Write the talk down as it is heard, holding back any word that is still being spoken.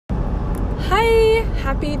Hi,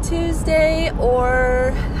 happy Tuesday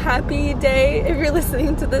or happy day if you're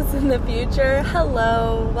listening to this in the future.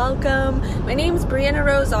 Hello, welcome. My name is Brianna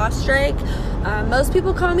Rose Ostrich. Most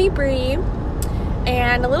people call me Bree.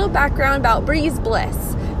 And a little background about Bree's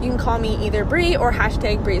Bliss. You can call me either Bree or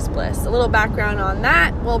hashtag Bree's Bliss. A little background on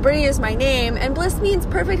that. Well, Bree is my name, and bliss means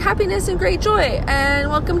perfect happiness and great joy. And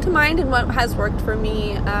welcome to Mind and what has worked for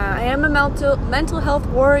me. I am a mental health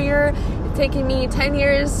warrior. It's taken me 10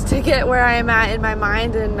 years to get where I am at in my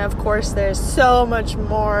mind, and of course there's so much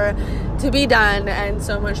more to be done and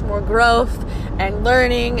so much more growth and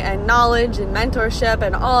learning and knowledge and mentorship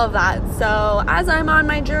and all of that. So as I'm on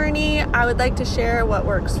my journey, I would like to share what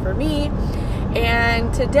works for me.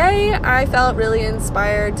 And today I felt really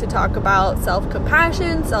inspired to talk about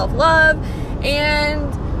self-compassion, self-love, and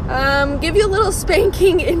give you a little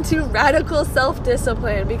spanking into radical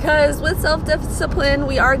self-discipline, because with self-discipline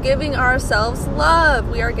we are giving ourselves love,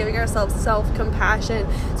 we are giving ourselves self-compassion.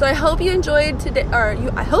 So I hope you enjoyed today's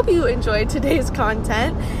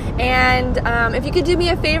content, and if you could do me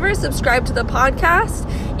a favor, subscribe to the podcast.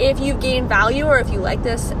 If you've gained value or if you like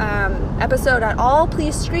this episode at all,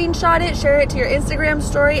 please screenshot it, share it to your Instagram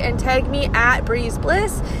story, and tag me at Bree's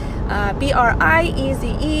Bliss.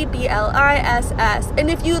 BRIEZEBLISS. And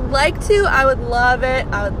if you'd like to, I would love it.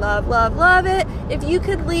 I would love it if you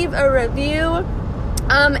could leave a review.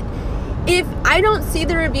 If I don't see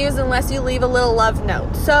the reviews unless you leave a little love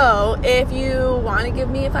note. So if you want to give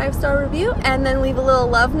me a 5-star review and then leave a little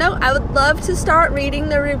love note, I would love to start reading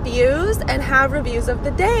the reviews and have reviews of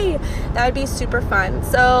the day. That would be super fun.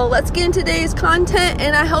 So let's get into today's content,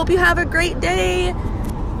 and I hope you have a great day.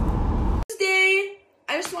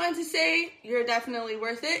 I just wanted to say you're definitely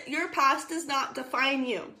worth it. Your past does not define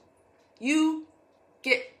you. You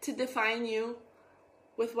get to define you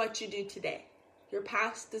with what you do today. Your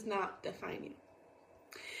past does not define you.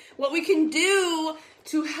 What we can do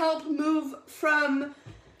to help move from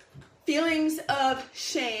feelings of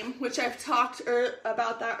shame, which I've talked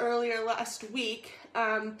about that earlier last week,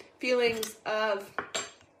 feelings of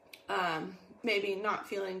maybe not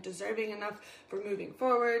feeling deserving enough for moving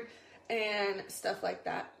forward, and stuff like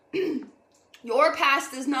that. Your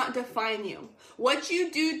past does not define you. What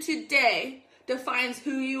you do today defines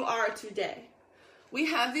who you are today. We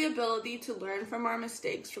have the ability to learn from our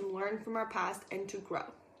mistakes, learn from our past, and to grow.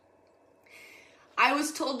 I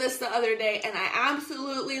was told this the other day, and I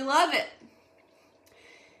absolutely love it.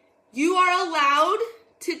 You are allowed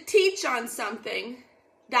to teach on something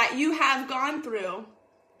that you have gone through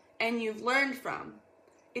and you've learned from.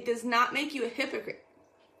 It does not make you a hypocrite.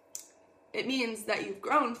 It means that you've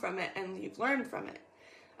grown from it and you've learned from it.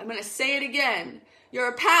 I'm going to say it again.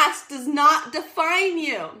 Your past does not define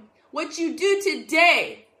you. What you do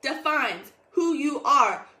today defines who you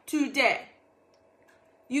are today.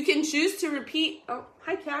 You can choose to repeat,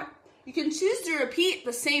 hi cat. You can choose to repeat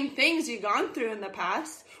the same things you've gone through in the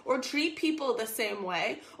past, or treat people the same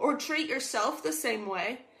way, or treat yourself the same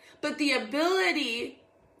way. But the ability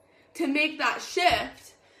to make that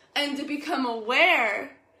shift and to become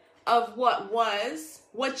aware of what was,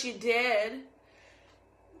 what you did,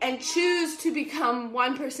 and choose to become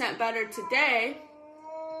 1% better today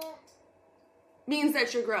means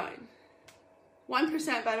that you're growing.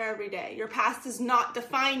 1% better every day. Your past does not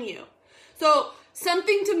define you. So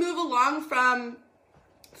something to move along from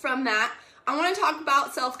that, I want to talk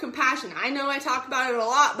about self-compassion. I know I talk about it a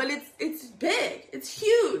lot, but it's big. It's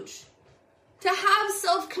huge. To have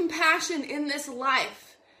self-compassion in this life,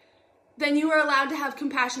 then you are allowed to have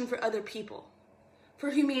compassion for other people,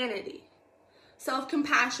 for humanity.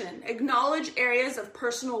 Self-compassion. Acknowledge areas of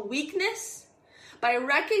personal weakness by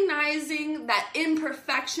recognizing that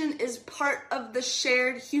imperfection is part of the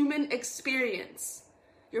shared human experience.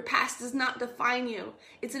 Your past does not define you.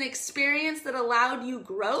 It's an experience that allowed you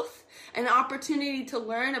growth, an opportunity to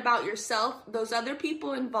learn about yourself, those other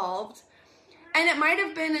people involved, and it might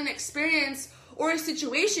have been an experience or a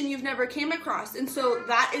situation you've never came across. And so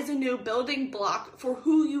that is a new building block for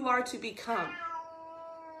who you are to become.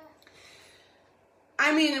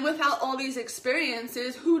 I mean, without all these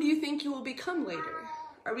experiences, who do you think you will become later?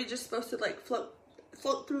 Are we just supposed to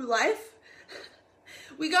float through life?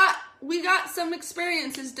 We got some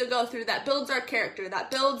experiences to go through that builds our character, that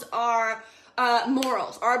builds our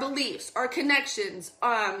morals, our beliefs, our connections,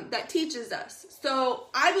 that teaches us. So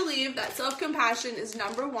I believe that self-compassion is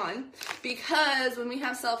number one, because when we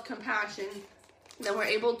have self-compassion, then we're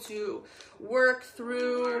able to work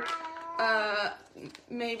through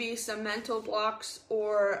maybe some mental blocks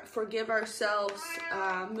or forgive ourselves,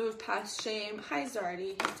 move past shame. Hi,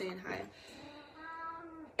 Zardy. He's saying hi.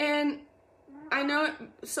 And I know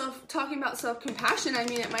talking about self-compassion, I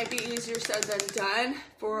mean, it might be easier said than done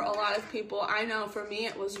for a lot of people. I know for me,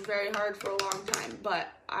 it was very hard for a long time, but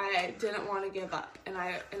I didn't want to give up. And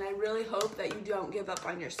I really hope that you don't give up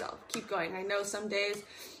on yourself. Keep going. I know some days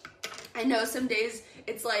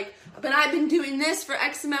it's like, but I've been doing this for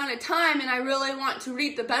X amount of time and I really want to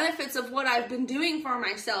reap the benefits of what I've been doing for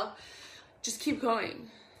myself. Just keep going.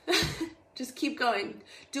 Just keep going.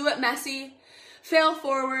 Do it messy. Fail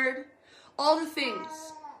forward. All the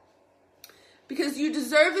things. Because you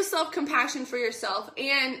deserve the self-compassion for yourself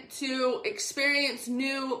and to experience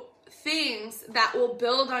new things that will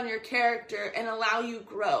build on your character and allow you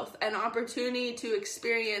growth, an opportunity to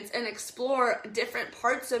experience and explore different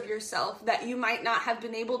parts of yourself that you might not have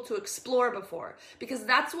been able to explore before. Because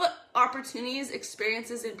that's what opportunities,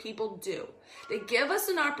 experiences, and people do. They give us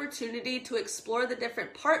an opportunity to explore the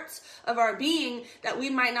different parts of our being that we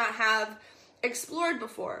might not have explored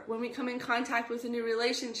before. When we come in contact with a new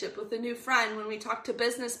relationship, with a new friend, when we talk to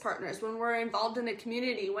business partners, when we're involved in a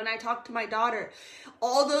community, when I talk to my daughter,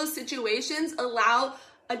 all those situations allow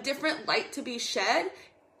a different light to be shed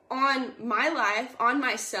on my life, on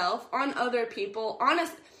myself, on other people,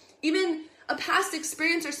 even a past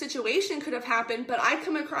experience or situation could have happened, but I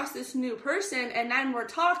come across this new person and then we're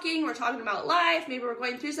talking about life, maybe we're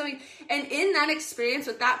going through something, and in that experience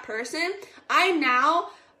with that person, I'm now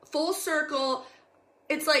full circle.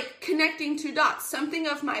 It's like connecting two dots. Something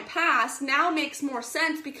of my past now makes more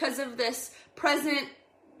sense because of this present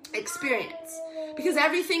experience. Because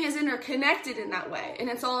everything is interconnected in that way. And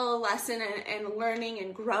it's all a lesson and learning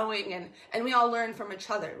and growing, and we all learn from each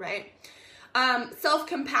other, right?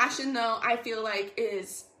 Self-compassion, though, I feel like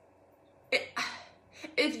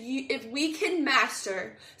if we can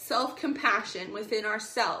master self-compassion within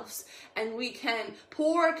ourselves and we can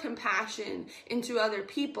pour compassion into other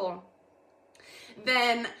people,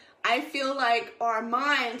 then I feel like our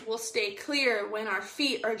mind will stay clear when our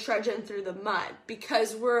feet are trudging through the mud,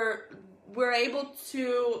 because we're able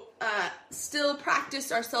to still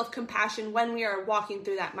practice our self-compassion when we are walking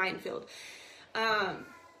through that minefield.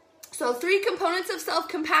 So 3 components of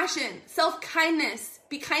self-compassion: self-kindness.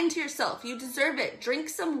 Be kind to yourself. You deserve it. Drink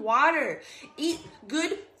some water. Eat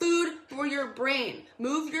good food for your brain.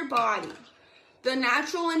 Move your body. The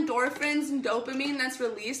natural endorphins and dopamine that's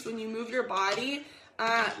released when you move your body,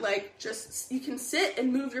 you can sit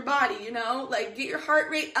and move your body, get your heart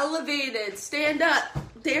rate elevated, stand up,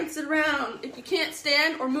 dance it around. If you can't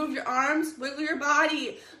stand or move your arms, wiggle your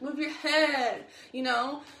body, move your head,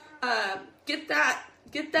 get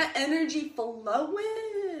that energy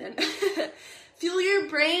flowing. Fuel your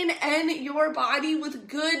brain and your body with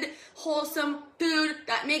good, wholesome food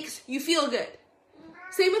that makes you feel good.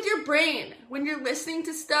 Same with your brain. When you're listening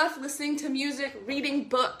to stuff, listening to music, reading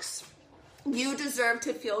books, you deserve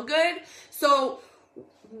to feel good. So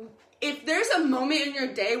if there's a moment in your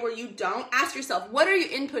day where you don't, ask yourself, what are you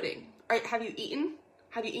inputting? Have you eaten?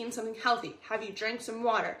 Have you eaten something healthy? Have you drank some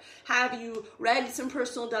water? Have you read some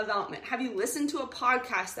personal development? Have you listened to a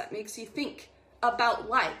podcast that makes you think about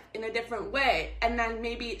life in a different way, and then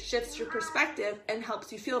maybe it shifts your perspective and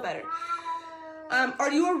helps you feel better?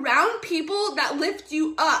 Are you around people that lift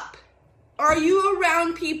you up? Are you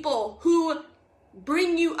around people who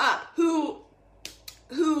bring you up, who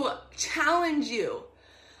challenge you?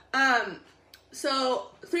 So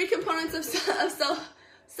 3 components of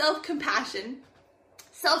self-compassion: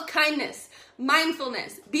 self-kindness,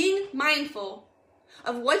 mindfulness, being mindful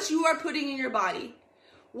of what you are putting in your body,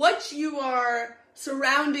 what you are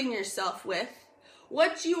surrounding yourself with,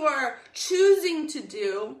 what you are choosing to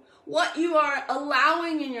do, what you are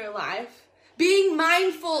allowing in your life, being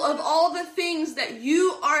mindful of all the things that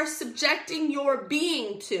you are subjecting your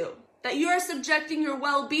being to, that you are subjecting your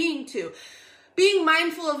well-being to, being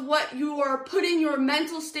mindful of what you are putting your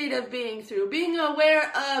mental state of being through, being aware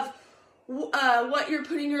of what you're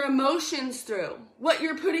putting your emotions through, what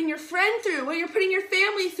you're putting your friend through, what you're putting your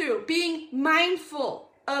family through. Being mindful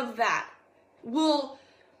of that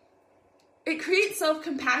it creates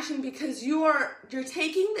self-compassion, because you're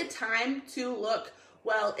taking the time to look,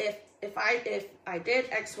 well, if I did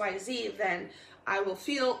XYZ, then I will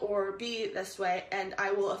feel or be this way, and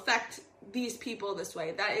I will affect these people this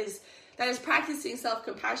way. That is practicing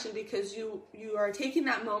self-compassion, because you are taking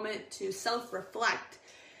that moment to self-reflect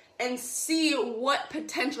and see what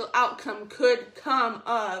potential outcome could come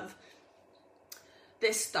of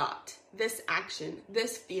this thought, this action,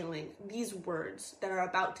 this feeling, these words that are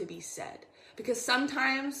about to be said. Because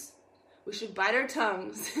sometimes we should bite our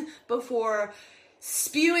tongues before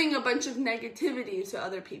spewing a bunch of negativity to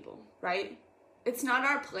other people, right? It's not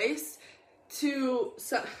our place to,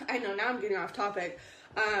 I know now I'm getting off topic.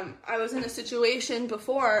 I was in a situation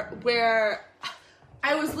before where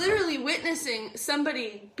I was literally witnessing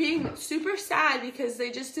somebody being super sad because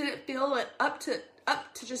they just didn't feel it up to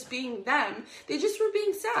just being them. They just were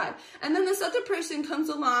being sad. And then this other person comes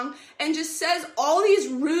along and just says all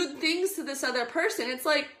these rude things to this other person. It's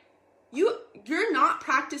like, you're not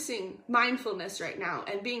practicing mindfulness right now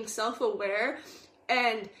and being self-aware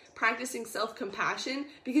and practicing self-compassion,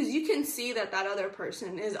 because you can see that other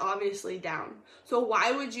person is obviously down. So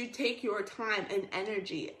why would you take your time and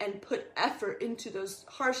energy and put effort into those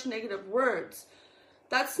harsh negative words?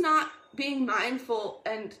 That's not being mindful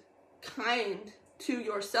and kind to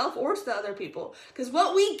yourself or to the other people. Because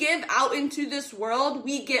what we give out into this world,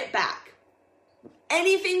 we get back.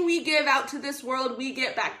 Anything we give out to this world, we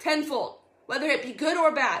get back tenfold, whether it be good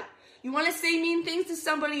or bad. You want to say mean things to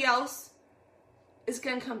somebody else, it's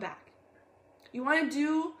going to come back. You want to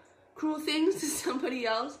do cruel things to somebody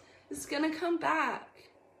else, it's going to come back.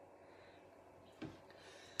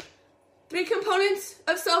 3 components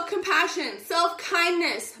of self-compassion: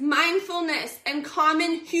 self-kindness, mindfulness, and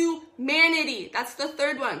common humanity. That's the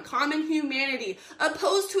third one, common humanity.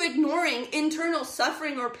 Opposed to ignoring internal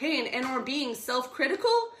suffering or pain and or being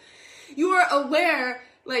self-critical, you are aware,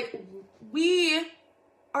 like, we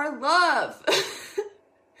are love.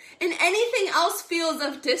 And anything else feels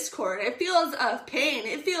of discord. It feels of pain.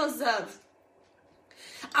 It feels of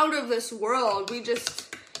out of this world.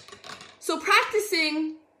 So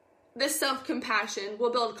practicing this self-compassion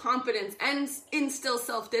will build confidence and instill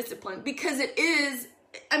self-discipline, because it is,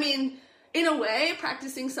 in a way,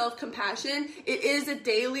 practicing self-compassion, it is a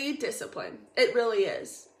daily discipline. It really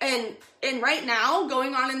is. And right now,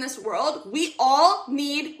 going on in this world, we all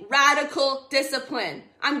need radical discipline.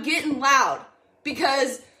 I'm getting loud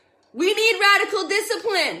because we need radical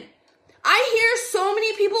discipline. I hear so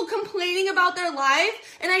many people complaining about their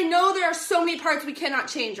life, and I know there are so many parts we cannot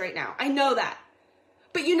change right now. I know that.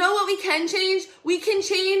 But you know what we can change? We can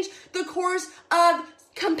change the course of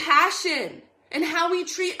compassion and how we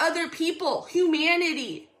treat other people,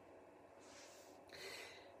 humanity.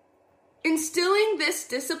 Instilling this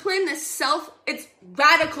discipline, it's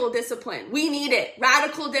radical discipline. We need it.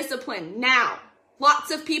 Radical discipline now.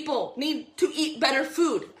 Lots of people need to eat better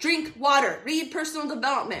food, drink water, read personal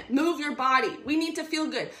development, move your body. We need to feel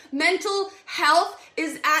good. Mental health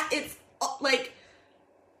is at its,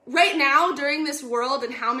 right now during this world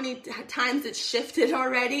and how many times it's shifted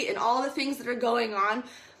already and all the things that are going on,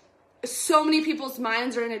 so many people's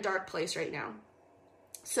minds are in a dark place right now.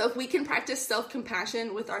 So if we can practice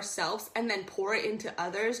self-compassion with ourselves and then pour it into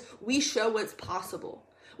others, we show what's possible.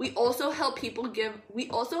 We also help give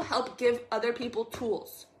other people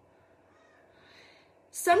tools.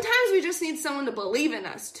 Sometimes we just need someone to believe in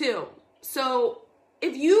us too. So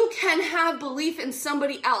if you can have belief in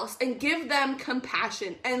somebody else and give them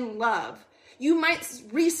compassion and love, you might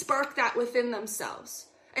re-spark that within themselves.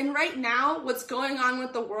 And right now, what's going on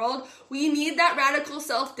with the world, we need that radical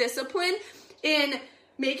self-discipline in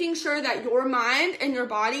making sure that your mind and your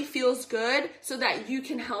body feels good so that you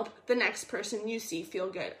can help the next person you see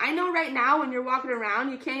feel good. I know right now when you're walking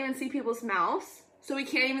around, you can't even see people's mouths, so we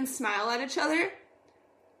can't even smile at each other.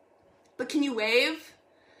 But can you wave?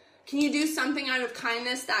 Can you do something out of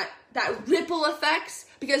kindness that ripple effects?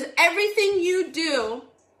 Because everything you do,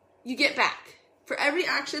 you get back. For every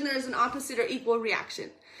action, there is an opposite or equal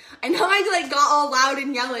reaction. I know I got all loud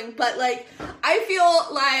and yelling, but I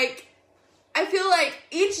feel like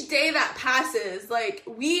each day that passes,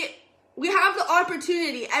 we have the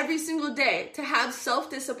opportunity every single day to have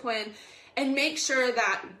self-discipline and make sure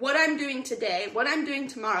that what I'm doing today, what I'm doing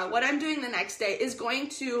tomorrow, what I'm doing the next day is going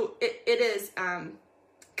to, it is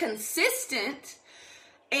consistent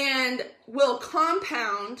and will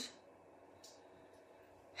compound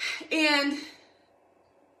and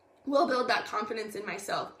will build that confidence in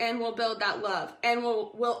myself and will build that love and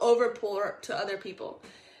will overpour to other people.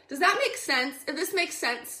 Does that make sense? If this makes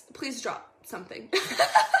sense, please drop something.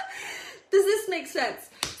 Does this make sense?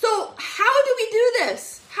 So how do we do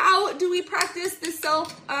this? How do we practice this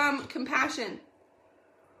self-compassion?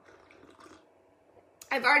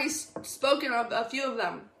 I've already spoken of a few of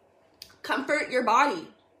them. Comfort your body.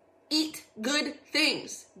 Eat good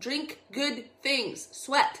things. Drink good things.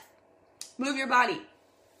 Sweat. Move your body.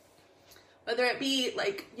 Whether it be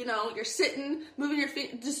you're sitting, moving your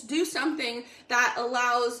feet, just do something that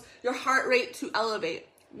allows your heart rate to elevate.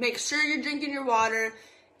 Make sure you're drinking your water.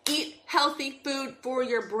 Eat healthy food for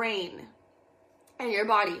your brain and your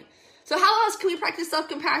body. So how else can we practice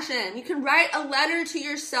self-compassion? You can write a letter to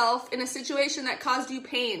yourself in a situation that caused you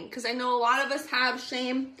pain, because I know a lot of us have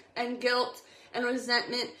shame and guilt and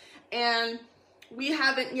resentment, and we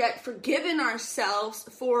haven't yet forgiven ourselves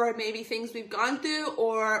for maybe things we've gone through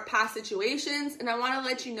or past situations. And I want to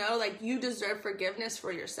let you know, like, you deserve forgiveness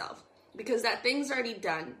for yourself because that thing's already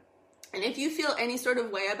done. And if you feel any sort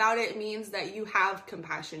of way about it, it means that you have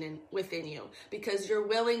compassion within you because you're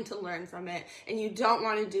willing to learn from it and you don't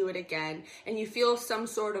want to do it again and you feel some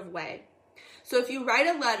sort of way. So if you write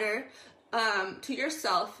a letter to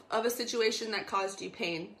yourself of a situation that caused you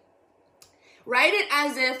pain, write it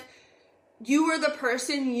as if you were the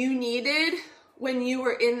person you needed when you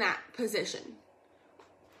were in that position.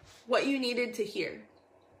 What you needed to hear.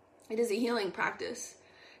 It is a healing practice.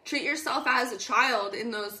 Treat yourself as a child in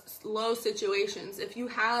those low situations. If you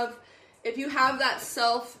have that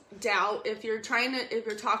self-doubt, if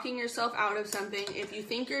you're talking yourself out of something, if you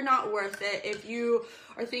think you're not worth it, if you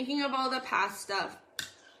are thinking of all the past stuff,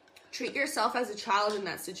 treat yourself as a child in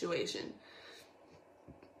that situation.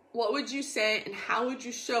 What would you say and how would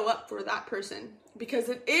you show up for that person? Because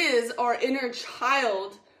it is our inner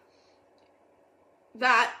child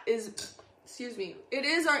it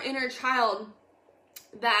is our inner child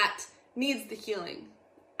that needs the healing.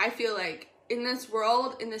 I feel like in this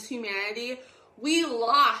world, in this humanity,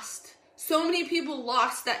 so many people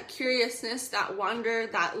lost that curiousness, that wonder,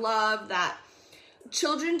 that love, that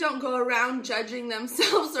children don't go around judging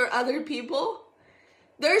themselves or other people.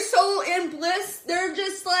 They're so in bliss. They're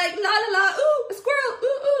just like, la la la, ooh, a squirrel,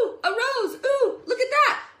 ooh, ooh, a rose, ooh, look at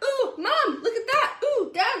that, ooh, mom, look at that,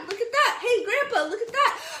 ooh, dad, look at that, hey, grandpa, look at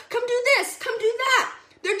that, come do this, come do that.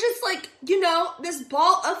 They're just like, this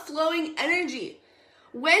ball of flowing energy.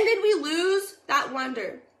 When did we lose that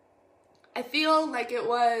wonder? I feel like it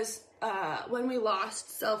was when we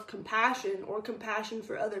lost self-compassion or compassion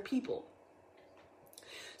for other people.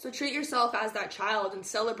 So treat yourself as that child and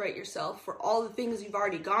celebrate yourself for all the things you've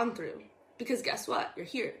already gone through. Because guess what? You're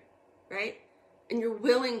here, right? And you're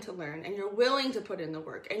willing to learn, and you're willing to put in the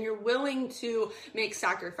work, and you're willing to make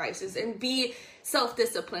sacrifices and be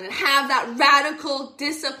self-disciplined and have that radical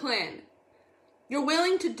discipline. You're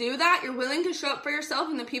willing to do that. You're willing to show up for yourself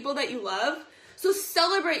and the people that you love. So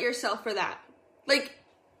celebrate yourself for that. Like,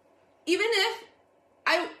 even if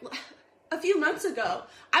a few months ago,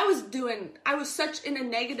 I was such in a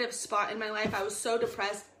negative spot in my life. I was so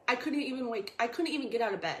depressed. I couldn't even get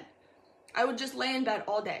out of bed. I would just lay in bed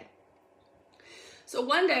all day. So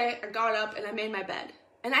one day I got up and I made my bed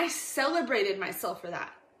and I celebrated myself for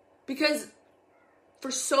that because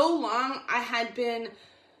for so long I had been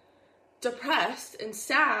depressed and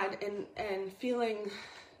sad and feeling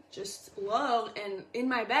just low and in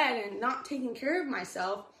my bed and not taking care of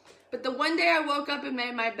myself. But the one day I woke up and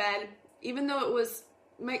made my bed, even though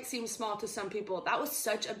might seem small to some people, that was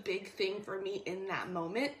such a big thing for me in that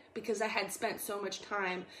moment because I had spent so much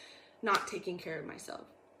time not taking care of myself.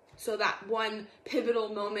 So that one pivotal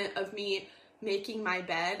moment of me making my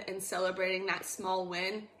bed and celebrating that small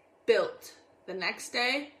win built. The next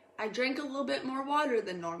day, I drank a little bit more water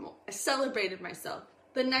than normal. I celebrated myself.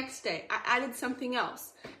 The next day, I added something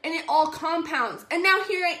else. And it all compounds. And now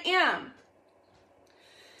here I am.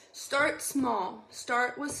 Start small.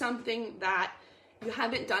 Start with something that you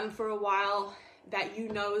haven't done for a while that you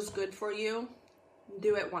know is good for you.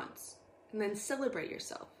 Do it once. And then celebrate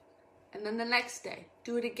yourself. And then the next day,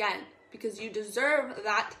 do it again. Because you deserve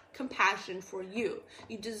that compassion for you.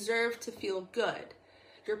 You deserve to feel good.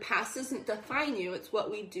 Your past doesn't define you. It's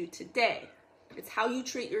what we do today. It's how you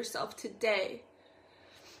treat yourself today.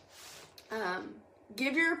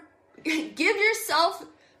 Give yourself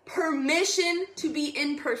permission to be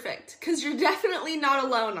imperfect, because you're definitely not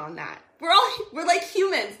alone on that. We're like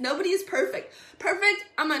humans. Nobody is perfect. Perfect,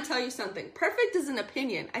 I'm going to tell you something. Perfect is an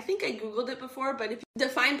opinion. I think I Googled it before, but if you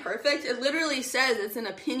define perfect, it literally says it's an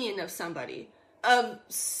opinion of somebody. Of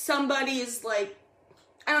somebody's, like,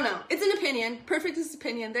 I don't know. It's an opinion. Perfect is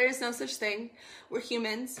opinion. There is no such thing. We're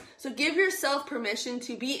humans. So give yourself permission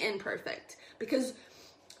to be imperfect, because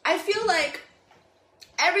I feel like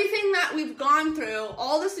everything that we've gone through,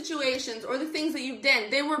 all the situations or the things that you've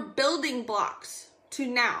done, they were building blocks to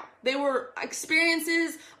now. They were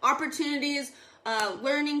experiences, opportunities,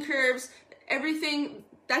 learning curves, everything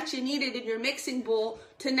that you needed in your mixing bowl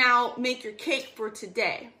to now make your cake for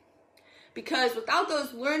today. Because without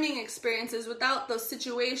those learning experiences, without those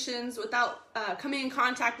situations, without coming in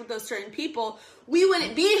contact with those certain people, we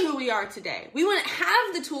wouldn't be who we are today. We wouldn't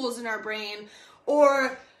have the tools in our brain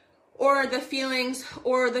or the feelings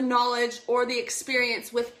or the knowledge or the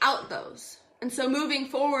experience without those. And so moving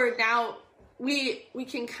forward now, we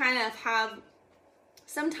can kind of have,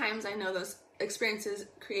 sometimes I know those experiences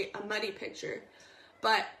create a muddy picture,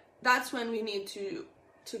 but that's when we need to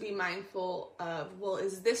be mindful of, well,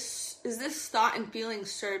 is this thought and feeling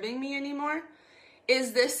serving me anymore?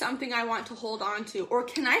 is this something I want to hold on to? Or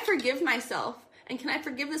can I forgive myself? And can I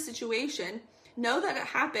forgive the situation? Know that it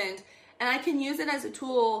happened, and I can use it as a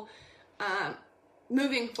tool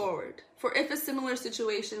moving forward for if a similar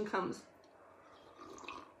situation comes.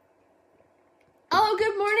 Oh,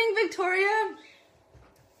 good morning, Victoria.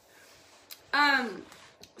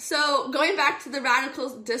 So going back to the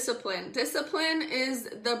radical discipline. Discipline is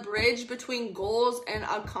the bridge between goals and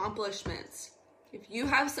accomplishments. If you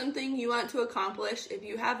have something you want to accomplish, if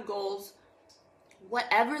you have goals,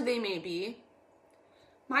 whatever they may be,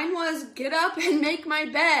 mine was get up and make my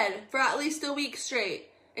bed for at least a week straight.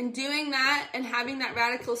 And doing that and having that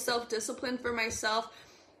radical self-discipline for myself,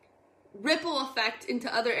 ripple effect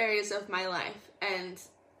into other areas of my life. And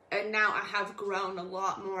now I have grown a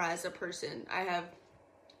lot more as a person.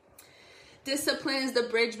 Discipline is the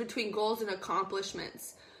bridge between goals and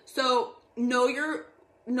accomplishments. So know your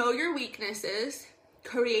weaknesses,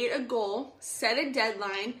 create a goal, set a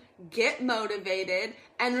deadline, get motivated,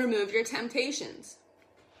 and remove your temptations.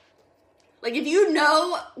 Like if you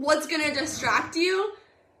know what's going to distract you,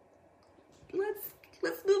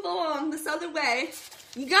 let's move along this other way.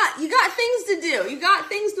 You got things to do. You got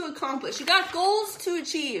things to accomplish. You got goals to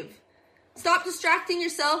achieve. Stop distracting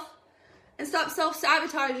yourself and stop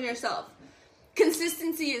self-sabotaging yourself.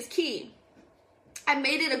 Consistency is key. I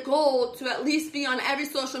made it a goal to at least be on every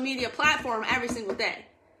social media platform every single day.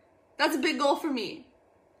 That's a big goal for me.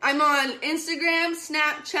 I'm on Instagram,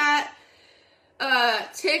 Snapchat,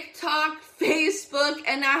 TikTok, Facebook,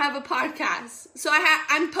 and now I have a podcast. So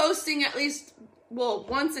I'm posting at least,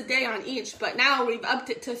 once a day on each, but now we've upped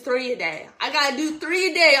it to 3 a day. I gotta do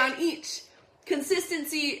 3 a day on each.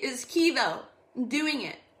 Consistency is key though. I'm doing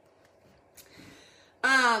it.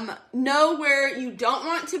 Know where you don't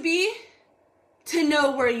want to be to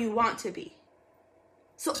know where you want to be.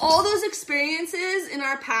 So all those experiences in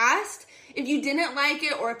our past, if you didn't like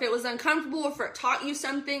it or if it was uncomfortable or if it taught you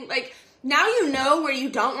something, like now you know where you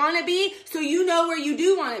don't want to be, so you know where you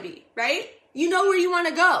do want to be, right? You know where you want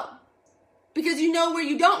to go because you know where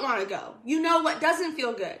you don't want to go. You know what doesn't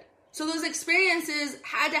feel good. So those experiences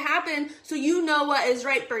had to happen so you know what is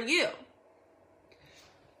right for you.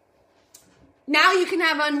 Now you can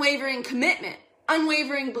have unwavering commitment,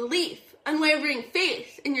 unwavering belief, unwavering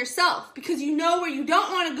faith in yourself because you know where you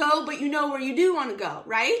don't want to go, but you know where you do want to go,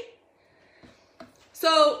 right?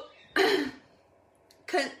 So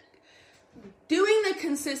doing the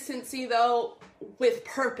consistency though with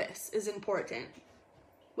purpose is important.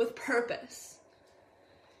 With purpose.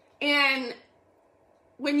 And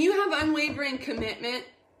when you have unwavering commitment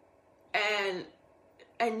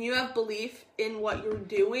and you have belief in what you're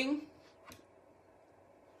doing,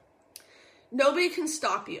 nobody can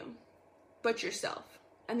stop you but yourself.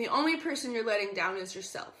 And the only person you're letting down is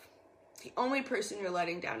yourself. The only person you're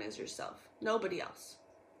letting down is yourself. Nobody else.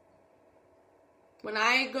 When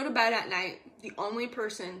I go to bed at night, the only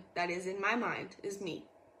person that is in my mind is me.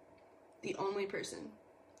 The only person.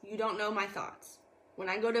 You don't know my thoughts. When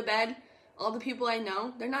I go to bed, all the people I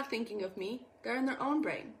know, they're not thinking of me. They're in their own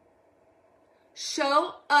brain.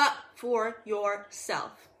 Show up for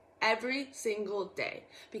yourself every single day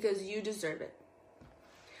because you deserve it.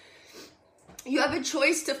 You have a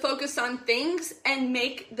choice to focus on things and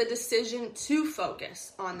make the decision to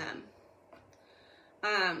focus on them.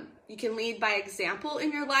 You can lead by example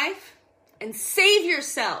in your life and save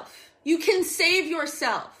yourself. You can save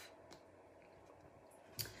yourself.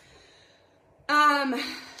 All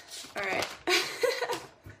right.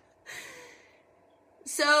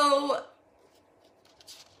 So,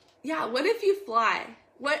 yeah, what if you fly?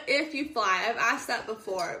 What if you fly? I've asked that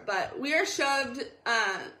before, but we are shoved,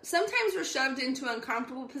 sometimes we're shoved into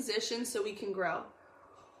uncomfortable positions so we can grow.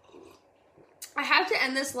 I have to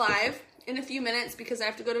end this live in a few minutes because I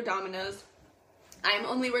have to go to Domino's. I'm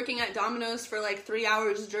only working at Domino's for like 3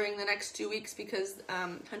 hours during the next 2 weeks because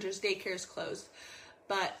Hunter's daycare is closed.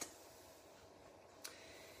 But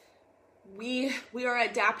we are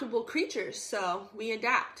adaptable creatures, so we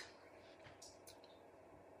adapt.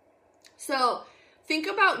 So think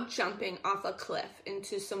about jumping off a cliff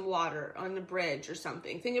into some water on a bridge or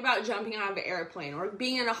something. Think about jumping out of an airplane or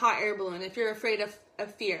being in a hot air balloon if you're afraid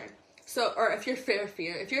of fear. So, or if you're afraid of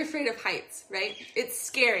fear, if you're afraid of heights, right? It's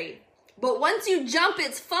scary. But once you jump,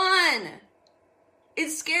 it's fun.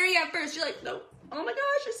 It's scary at first. You're like, no, oh my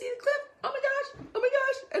gosh, I see the cliff. Oh my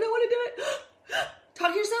gosh, I don't want to do it.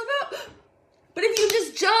 Talk yourself out. But if you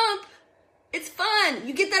just jump, it's fun.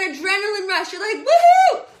 You get that adrenaline rush. You're like,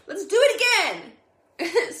 woohoo, let's do it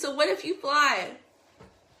again. So what if you fly?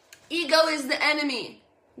 Ego is the enemy.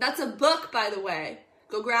 That's a book, by the way.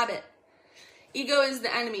 Go grab it. Ego is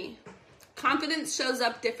the enemy. Confidence shows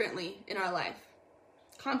up differently in our life.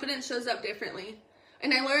 Confidence shows up differently.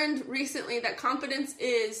 And I learned recently that confidence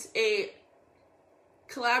is a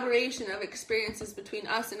collaboration of experiences between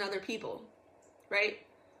us and other people, right?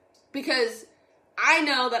 Because I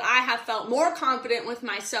know that I have felt more confident with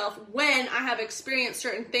myself when I have experienced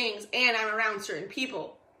certain things and I'm around certain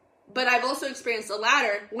people. But I've also experienced the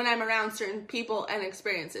latter when I'm around certain people and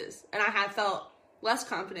experiences, and I have felt less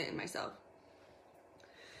confident in myself.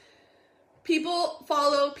 People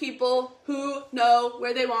follow people who know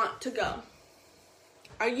where they want to go.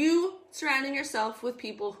 Are you surrounding yourself with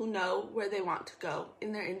people who know where they want to go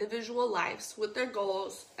in their individual lives with their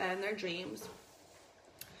goals and their dreams?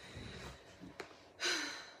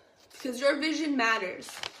 Because your vision matters.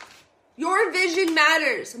 Your vision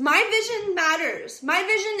matters. My vision matters. My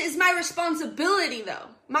vision is my responsibility, though.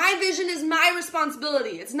 My vision is my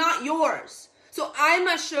responsibility. It's not yours. So I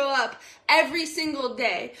must show up every single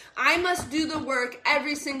day. I must do the work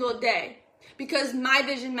every single day because my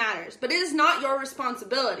vision matters. But it is not your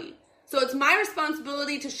responsibility. So it's my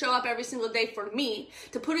responsibility to show up every single day for me,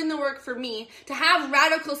 to put in the work for me, to have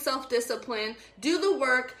radical self-discipline, do the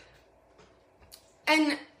work,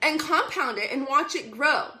 and compound it and watch it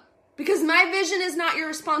grow. Because my vision is not your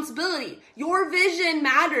responsibility. Your vision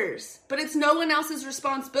matters, but it's no one else's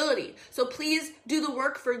responsibility. So please do the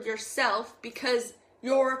work for yourself because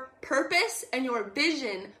your purpose and your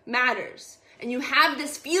vision matters. And you have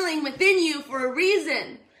this feeling within you for a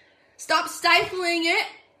reason. Stop stifling it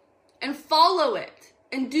and follow it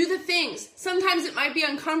and do the things. Sometimes it might be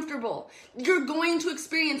uncomfortable. You're going to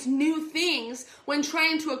experience new things when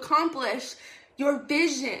trying to accomplish your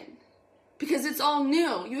vision. Because it's all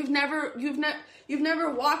new. You've never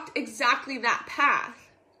walked exactly that path.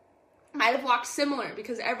 Might have walked similar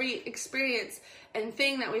because every experience and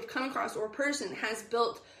thing that we've come across or person has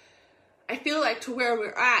built, I feel like, to where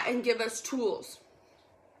we're at and give us tools.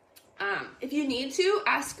 If you need to,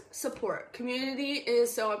 ask support. Community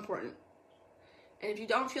is so important. And if you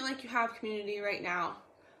don't feel like you have community right now,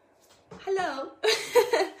 hello.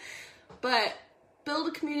 But build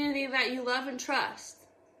a community that you love and trust.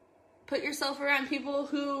 Put yourself around people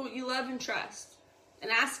who you love and trust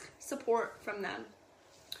and ask support from them.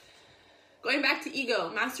 Going back to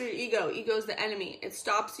ego, master your ego. Ego is the enemy. It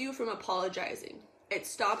stops you from apologizing. It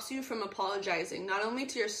stops you from apologizing, not only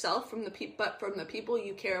to yourself, but from the people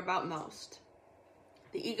you care about most.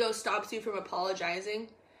 The ego stops you from apologizing.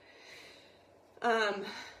 And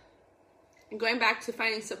going back to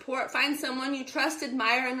finding support, find someone you trust,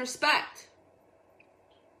 admire, and respect.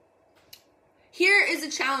 Here is a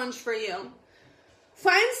challenge for you.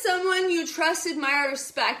 Find someone you trust, admire,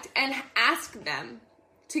 respect, and ask them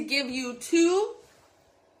to give you 2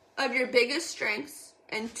 of your biggest strengths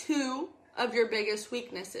and 2 of your biggest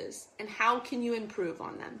weaknesses, and how can you improve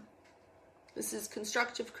on them. This is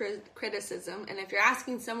constructive criticism, and if you're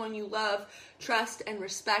asking someone you love, trust, and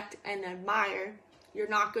respect, and admire, you're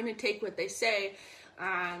not going to take what they say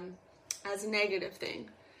as a negative thing.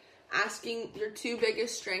 Asking your 2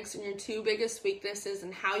 biggest strengths and your 2 biggest weaknesses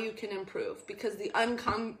and how you can improve, because the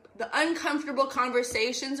uncomfortable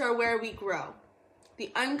conversations are where we grow.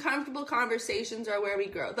 The uncomfortable conversations are where we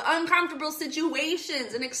grow. The uncomfortable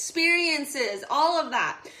situations and experiences, all of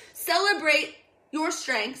that. Celebrate your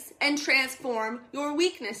strengths and transform your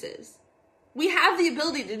weaknesses. We have the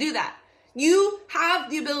ability to do that. You have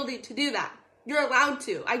the ability to do that. You're allowed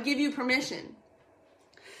to. I give you permission.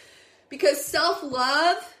 Because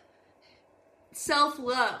self-love,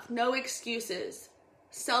 no excuses,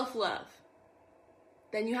 self-love,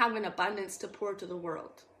 then you have an abundance to pour to the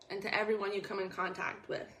world and to everyone you come in contact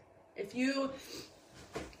with.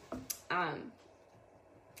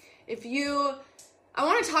 I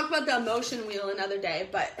want to talk about the emotion wheel another day,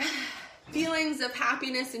 but feelings of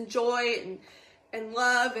happiness and joy and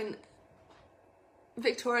love, and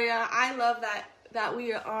Victoria, I love that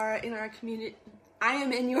we are in our community. I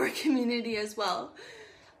am in your community as well.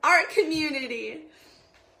 Our community.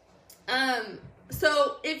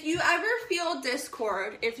 So if you ever feel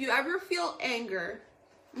discord, if you ever feel anger,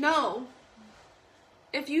 no.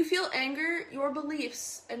 If you feel anger, your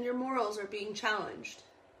beliefs and your morals are being challenged.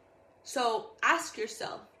 So ask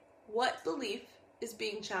yourself, what belief is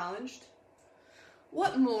being challenged?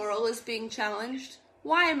 What moral is being challenged?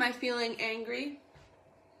 Why am I feeling angry?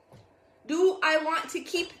 Do I want to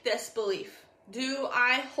keep this belief? Do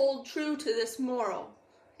I hold true to this moral?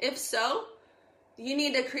 If so, you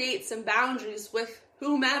need to create some boundaries with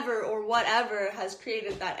whomever or whatever has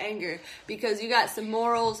created that anger, because you got some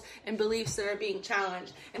morals and beliefs that are being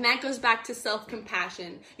challenged. And that goes back to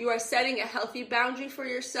self-compassion. You are setting a healthy boundary for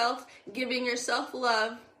yourself, giving yourself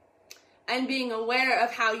love, and being aware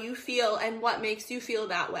of how you feel and what makes you feel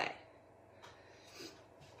that way.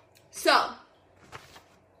 So,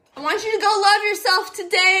 I want you to go love yourself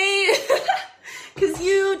today because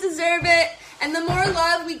you deserve it. And the more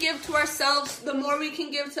love we give to ourselves, the more we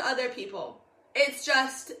can give to other people. It's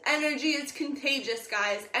just, energy is contagious,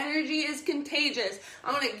 guys. Energy is contagious.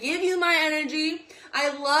 I want to give you my energy.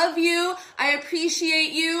 I love you. I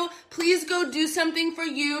appreciate you. Please go do something for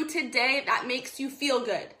you today that makes you feel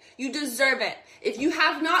good. You deserve it. If you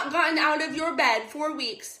have not gotten out of your bed for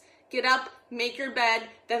weeks, get up, make your bed,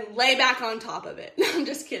 then lay back on top of it. I'm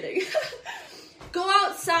just kidding. Go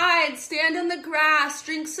outside, stand on the grass,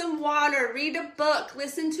 drink some water, read a book,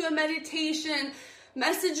 listen to a meditation,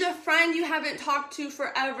 message a friend you haven't talked to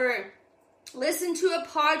forever, listen to a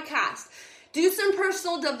podcast, do some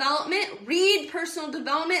personal development, read personal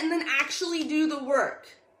development, and then actually do the work.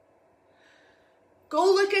 Go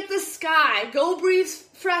look at the sky, go breathe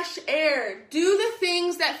fresh air, do the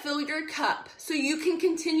things that fill your cup so you can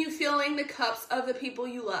continue filling the cups of the people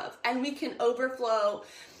you love, and we can overflow.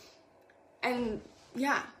 And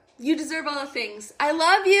yeah, you deserve all the things. I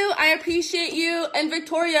love you. I appreciate you. And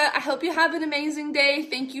Victoria, I hope you have an amazing day.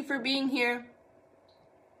 Thank you for being here.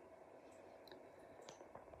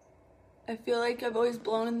 I feel like I've always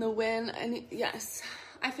blown in the wind. Yes,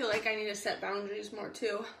 I feel like I need to set boundaries more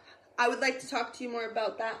too. I would like to talk to you more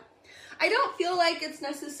about that. I don't feel like it's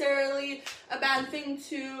necessarily a bad thing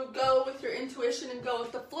to go with your intuition and go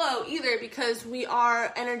with the flow either, because we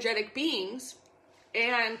are energetic beings.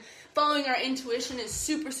 And following our intuition is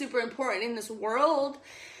super, super important in this world.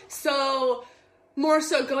 So more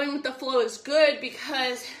so going with the flow is good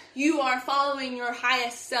because you are following your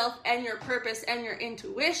highest self and your purpose and your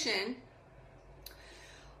intuition.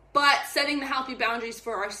 But setting the healthy boundaries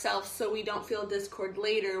for ourselves so we don't feel discord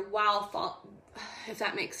later if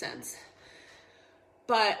that makes sense.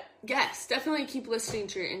 But yes, definitely keep listening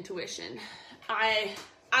to your intuition. I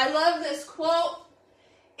love this quote.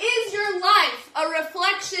 Is your life a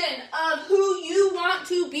reflection of who you want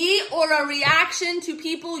to be or a reaction to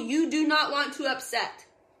people you do not want to upset?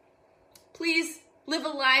 Please live a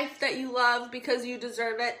life that you love because you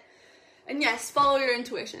deserve it. And yes, follow your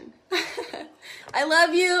intuition. I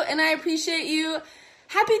love you and I appreciate you.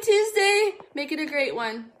 Happy Tuesday. Make it a great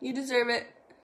one. You deserve it.